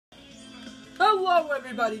Hello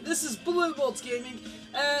everybody, this is Blue Bolts Gaming,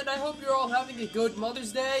 and I hope you're all having a good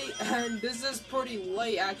Mother's Day, and this is pretty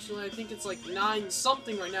late actually, I think it's like 9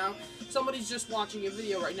 something right now. Somebody's just watching a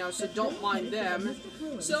video right now, so don't mind them.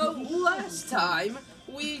 So, last time,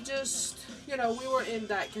 we just, we were in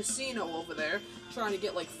that casino over there, trying to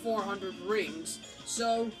get like 400 rings.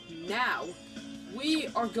 So, now, we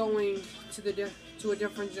are going to a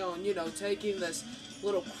different zone, taking this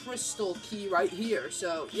little crystal key right here.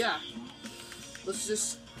 So, yeah. Let's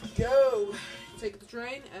just go. Take the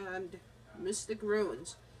train and Mystic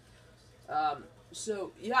Ruins.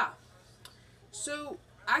 So, yeah. So,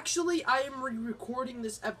 actually, I am re-recording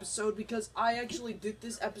this episode because I actually did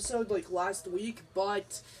this episode, like, last week,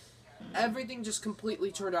 but everything just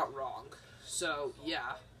completely turned out wrong. So,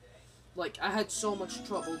 yeah. Like, I had so much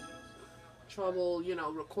trouble,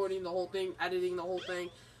 recording the whole thing, editing the whole thing.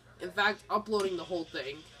 In fact, uploading the whole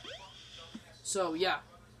thing. So, yeah.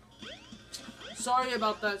 Sorry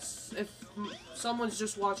about that if someone's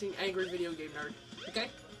just watching Angry Video Game Nerd, okay?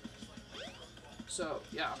 So,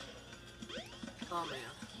 yeah. Oh, man.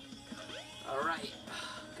 Alright.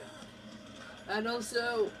 And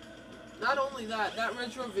also, not only that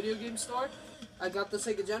retro video game store, I got the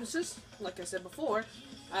Sega Genesis, like I said before.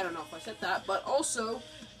 I don't know if I said that, but also,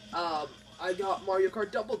 I got Mario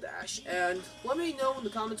Kart Double Dash, and let me know in the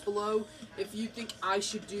comments below if you think I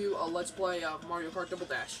should do a Let's Play of Mario Kart Double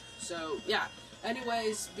Dash. So, yeah.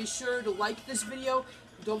 Anyways, be sure to like this video.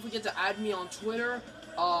 Don't forget to add me on Twitter.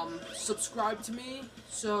 Subscribe to me.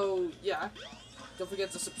 So, yeah. Don't forget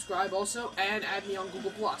to subscribe also, and add me on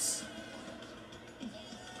Google+.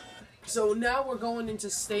 So, now we're going into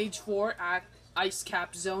Stage 4, Ice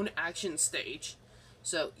Cap Zone Action Stage.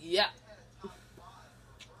 So, yeah.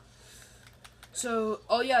 So,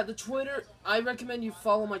 oh yeah, the Twitter, I recommend you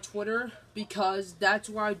follow my Twitter, because that's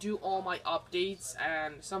where I do all my updates,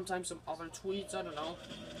 and sometimes some other tweets, I don't know.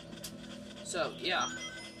 So, yeah.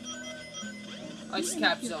 Ice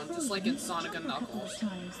Cap Zone, just like in Sonic and Knuckles.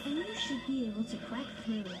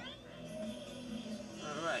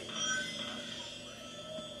 Alright.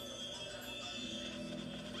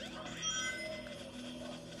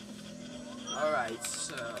 Alright,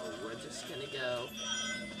 so, we're just gonna go.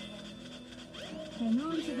 Hang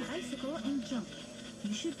on to the icicle and jump.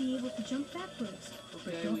 You should be able to jump backwards.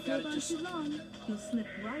 Okay, but don't hold on too long. You'll slip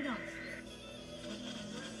right off.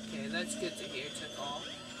 Okay, that's good to hear, Tickle.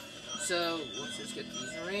 So, let's just get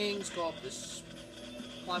these rings, go up this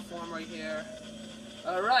platform right here.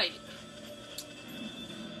 Alright.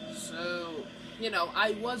 So,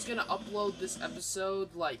 I was gonna upload this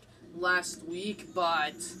episode, like, last week,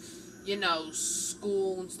 but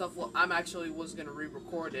school and stuff. Well, I'm actually was gonna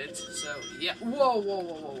re-record it. So yeah.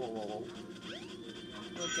 Whoa.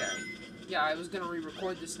 Okay. Yeah, I was gonna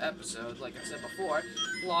re-record this episode, like I said before.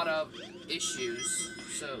 A lot of issues.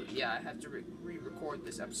 So yeah, I had to re-record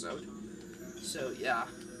this episode. So yeah.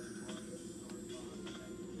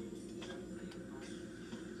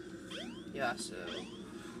 Yeah. So.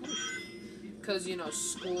 Because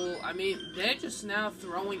school. I mean, they're just now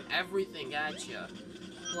throwing everything at you.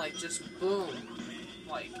 Like, just boom.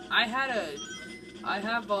 Like, I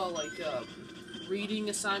have a reading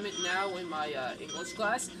assignment now in my, English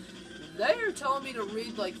class. They're telling me to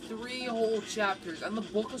read, like, 3 whole chapters, and the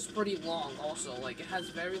book is pretty long, also. Like, it has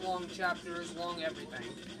very long chapters, long everything.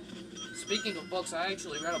 Speaking of books, I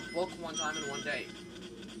actually read a book one time in one day.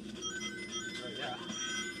 So, yeah.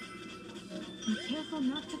 Be careful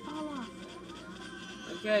not to fall off.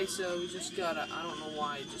 Okay, so we just gotta, I don't know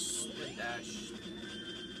why I just spin dash.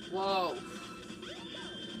 Whoa.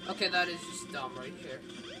 Okay, that is just dumb right here.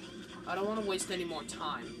 I don't want to waste any more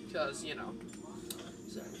time, because,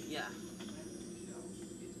 So, yeah.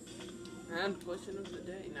 And question of the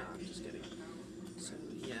day. No, I'm just kidding. So,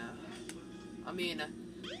 yeah. I mean,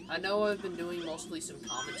 I know I've been doing mostly some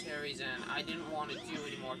commentaries, and I didn't want to do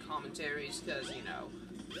any more commentaries, because,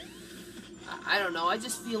 I don't know, I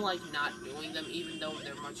just feel like not doing them, even though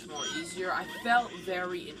they're much more easier. I felt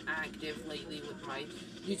very inactive lately with my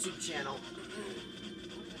YouTube channel.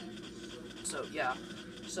 So, yeah.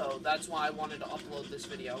 So, that's why I wanted to upload this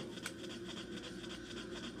video.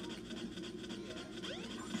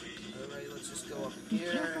 Alright, let's just go up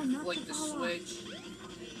here, flick the switch.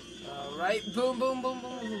 Alright, boom, boom, boom,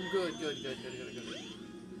 boom, boom. Good.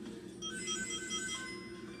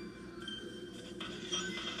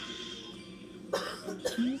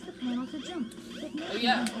 Use the panel to jump. Oh,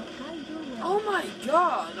 yeah. Oh my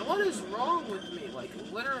god, what is wrong with me? Like,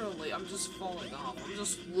 literally, I'm just falling off. I'm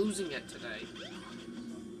just losing it today.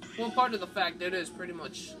 Well, part of the fact that it is pretty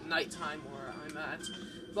much nighttime where I'm at.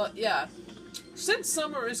 But, yeah. since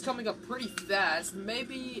summer is coming up pretty fast,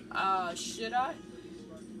 maybe, should I?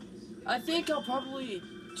 I think I'll probably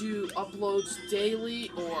do uploads daily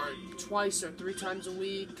or twice or 3 times a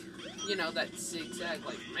week. You know, that zigzag,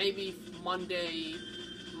 like maybe Monday,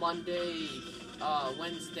 Wednesday,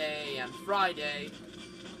 and Friday,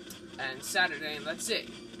 and Saturday, and that's it.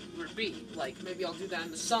 Repeat. Like, maybe I'll do that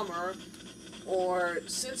in the summer, or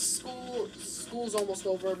since school's almost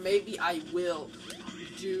over, maybe I will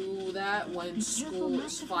do that when school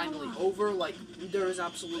is finally over, like, there is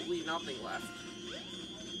absolutely nothing left.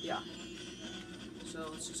 Yeah. So,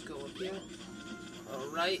 let's just go up here.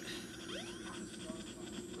 Alright.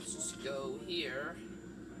 Let's just go here.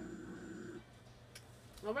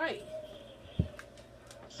 Alright.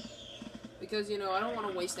 Because, you know, I don't want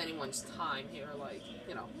to waste anyone's time here, like,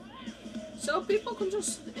 you know. So people can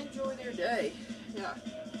just enjoy their day. Yeah.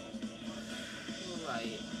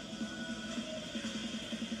 Alright.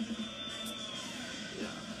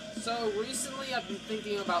 Yeah. So recently I've been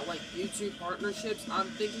thinking about, like, YouTube partnerships. I'm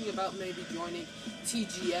thinking about maybe joining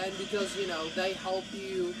TGN because, you know, they help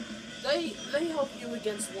you. They help you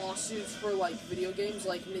against lawsuits for, like, video games,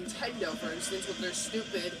 like Nintendo, for instance, with their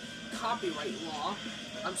stupid copyright law.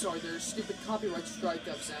 I'm sorry, their stupid copyright strike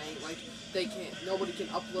of saying, like, nobody can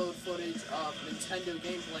upload footage of Nintendo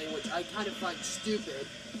gameplay, which I kind of find stupid.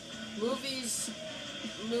 Movies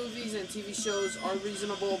and TV shows are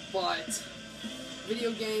reasonable, but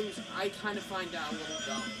video games, I kind of find that a little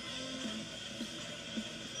dumb.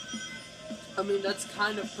 I mean, that's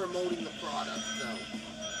kind of promoting the product, though.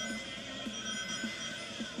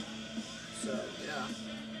 So, yeah.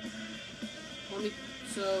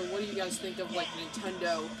 So, what do you guys think of, like,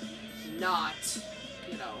 Nintendo not,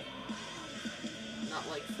 you know, not,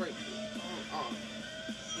 like,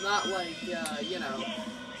 not, like, you know,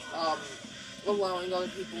 allowing other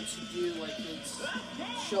people to do, like,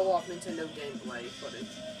 show off Nintendo gameplay footage.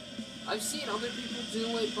 I've seen other people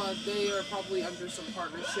do it, but they are probably under some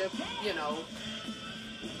partnership, you know,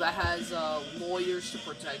 that has, lawyers to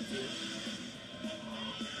protect you.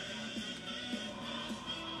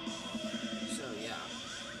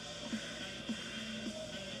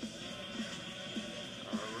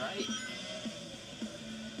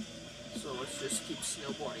 So let's just keep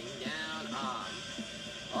snowboarding down.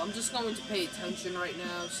 I'm just going to pay attention right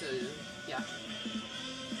now, so yeah.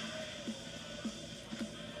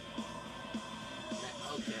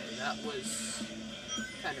 Okay, that was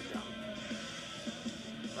kind of dumb.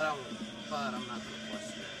 But I'm not gonna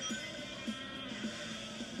question it.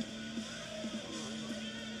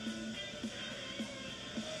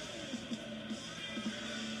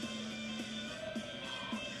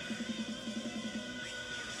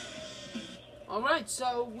 Alright,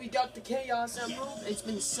 so we got the Chaos Emerald. It's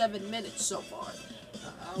been 7 minutes so far.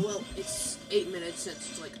 Well, it's 8 minutes since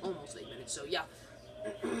it's like almost 8 minutes, so yeah.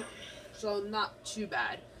 So not too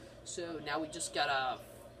bad. So now we just gotta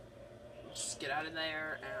get out of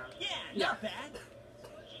there and yeah, not bad.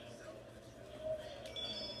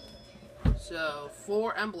 So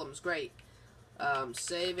 4 emblems, great.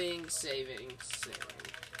 Saving.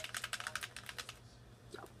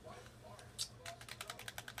 Yep.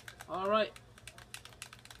 Alright.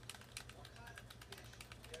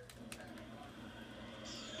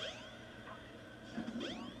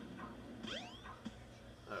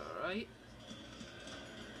 Alright.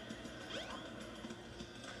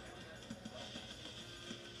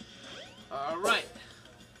 Alright.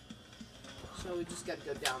 So we just gotta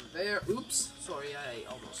go down there. Oops. Sorry, I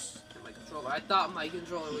almost hit my controller. I thought my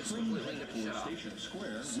controller was completely gonna shut off.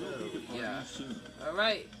 So, yeah.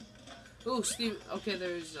 Alright. Ooh, Steve. Okay,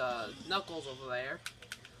 there's Knuckles over there.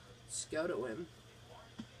 Let's go to him.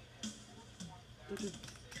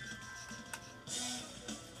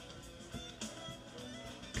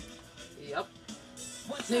 Yep.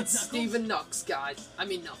 It's Steven Knucks, guys. I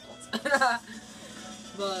mean Knuckles.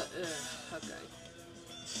 But, okay.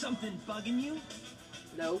 Something bugging you?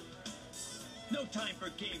 No. No time for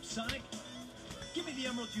games, Sonic. Give me the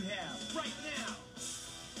emeralds you have, right now.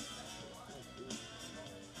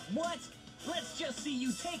 What? Let's just see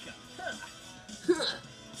you take them. Huh.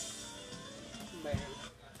 Man.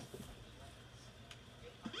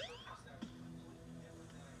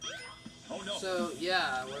 Oh no. So,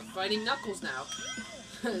 yeah, we're fighting Knuckles now.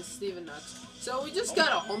 Steven Knucks. So we just got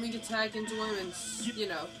a homing attack into him and, you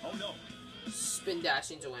know, spin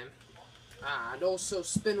dash into him. And also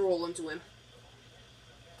spin roll into him.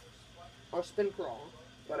 Or spin crawl.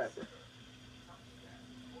 Whatever.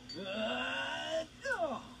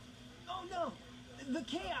 Oh no! The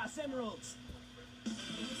Chaos Emeralds!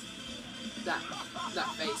 That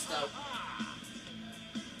face, though.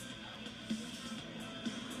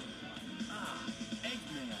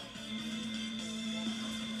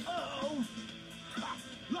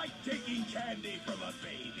 candy from a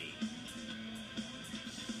baby.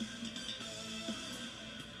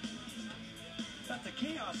 That's a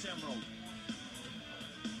Chaos Emerald.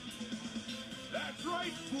 That's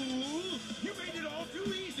right, fool! You made it all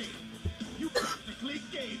too easy! You practically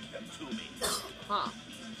gave them to me! Huh.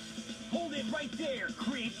 Hold it right there,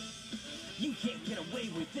 creep! You can't get away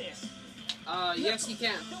with this! Yes you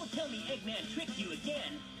can. Don't tell me Eggman tricked you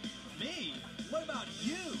again! Me? What about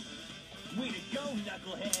you? Way to go,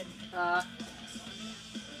 knucklehead!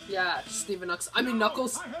 Yeah, Steven Knuckles. I mean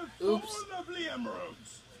Knuckles. I have Oops. 4 lovely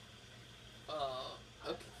emeralds!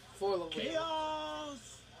 Okay. 4 level.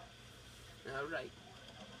 Chaos! Alright.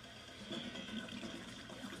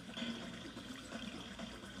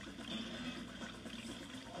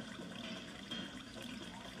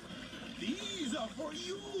 These are for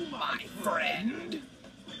you, my friend!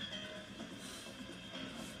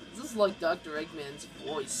 This is like Dr. Eggman's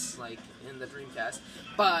voice, like, in the Dreamcast.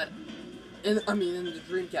 But, in the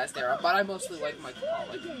Dreamcast era, but I mostly like Mike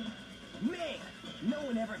Pollock. Man, no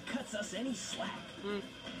one ever cuts us any slack.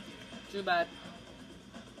 Too bad.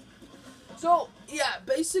 So, yeah,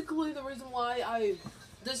 basically the reason why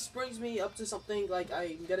this brings me up to something, like,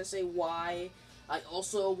 I'm gonna say why I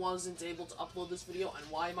also wasn't able to upload this video, and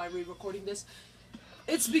why am I re-recording this?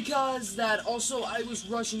 It's because that also I was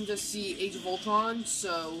rushing to see Age of Ultron,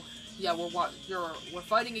 so, yeah, we're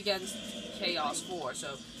fighting against Chaos 4,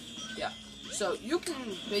 so, yeah. So, you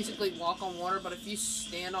can basically walk on water, but if you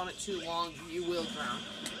stand on it too long, you will drown.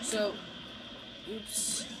 So,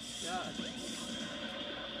 oops, God.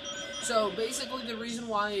 So, basically, the reason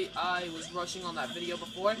why I was rushing on that video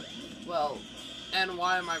before, well, and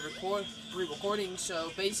why am I re-recording,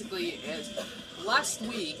 so basically, is last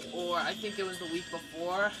week, or I think it was the week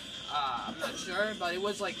before, I'm not sure, but it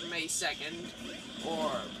was like May 2nd,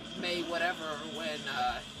 or May whatever, when,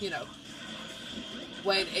 you know,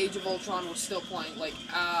 when Age of Ultron was still playing, like,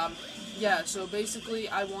 yeah, so basically,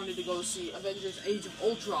 I wanted to go see Avengers Age of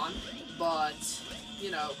Ultron, but, you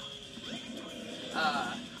know,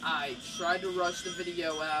 I tried to rush the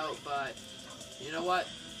video out, but you know what?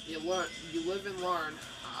 You live and learn.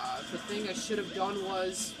 The thing I should have done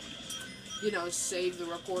was, you know, save the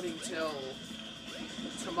recording till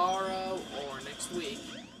tomorrow or next week.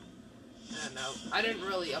 And I didn't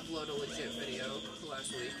really upload a legit video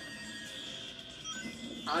last week.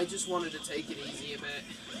 I just wanted to take it easy a bit.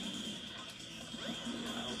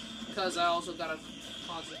 You know, because I also gotta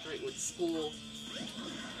concentrate with school.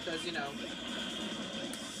 Because, you know,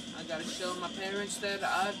 I gotta show my parents that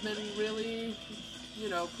I've been really, you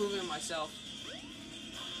know, proving myself.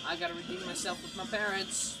 I gotta redeem myself with my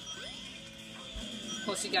parents.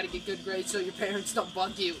 Plus, you gotta get good grades so your parents don't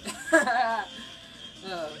bug you.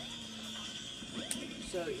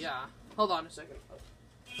 So, yeah. Hold on a second.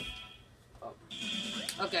 Oh.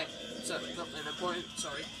 Okay, so, nothing important,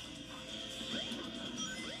 sorry.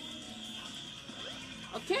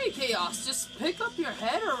 Okay, Chaos, just pick up your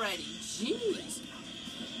head already. Jeez.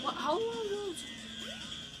 What, how long was...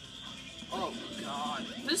 Oh, God.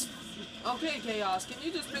 This... Okay, Chaos, can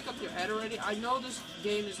you just pick up your head already? I know this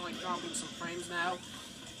game is, like, dropping some frames now.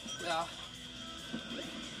 Yeah.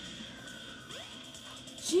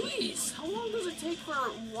 Jeez, how long does it take for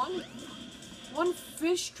one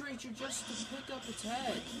fish creature just to pick up its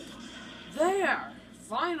head? There!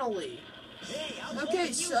 Finally! Hey,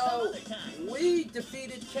 Okay, so we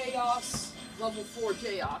defeated Chaos, level 4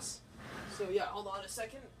 Chaos. So yeah, hold on a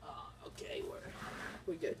second. Okay,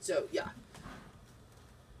 we're good. So yeah.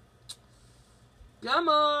 Come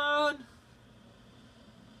on!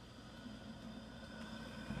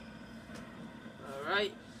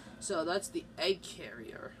 Alright, so that's the egg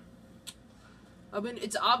carrier. I mean,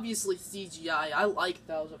 it's obviously CGI. I like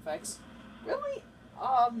those effects. Really?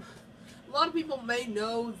 A lot of people may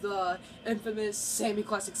know the infamous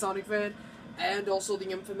semi-classic Sonic fan, and also the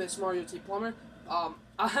infamous Mario T. Plumber.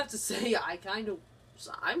 I have to say,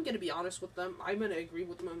 I'm gonna be honest with them. I'm gonna agree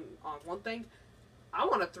with them on one thing. I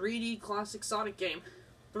want a 3D classic Sonic game.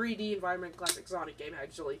 3D environment classic Sonic game,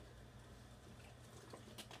 actually.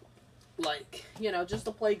 Like, you know, just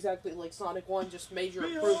to play exactly like Sonic 1, just major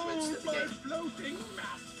improvements to the game. Floating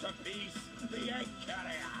masterpiece, the egg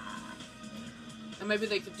carrier. And maybe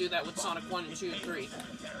they could do that with Sonic 1 and 2 and 3.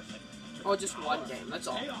 Or just one game, that's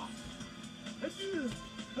all.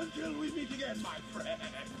 Until we meet again, my friend.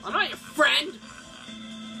 I'm not your friend!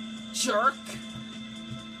 Jerk!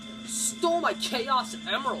 Stole my Chaos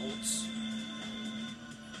Emeralds!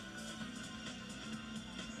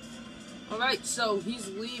 Alright, so he's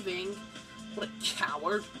leaving. What a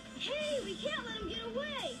coward. Hey, we can't let him get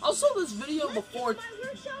away. I saw this video before.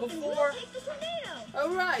 We'll take the tornado.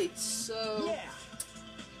 Alright, so... Yeah.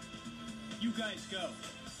 You guys go.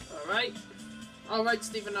 Alright. Alright,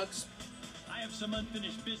 Stephen Nux. I have some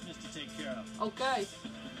unfinished business to take care of. Okay.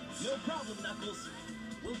 No problem, Knuckles.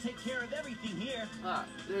 We'll take care of everything here. Ah,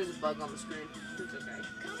 there's a bug on the screen. It's okay.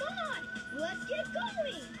 Come on, let's get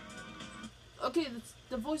going. Okay,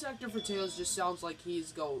 the voice actor for Tails just sounds like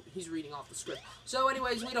he's reading off the script. So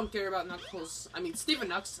anyways, we don't care about Knuckles. I mean, Stephen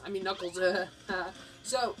Nux. I mean, Knuckles.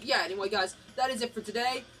 So, yeah, anyway, guys, that is it for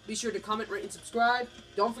today. Be sure to comment, rate, and subscribe.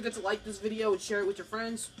 Don't forget to like this video and share it with your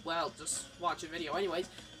friends. Well, just watch a video anyways.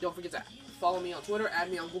 Don't forget to follow me on Twitter,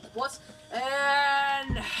 add me on Google+,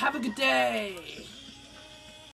 and have a good day!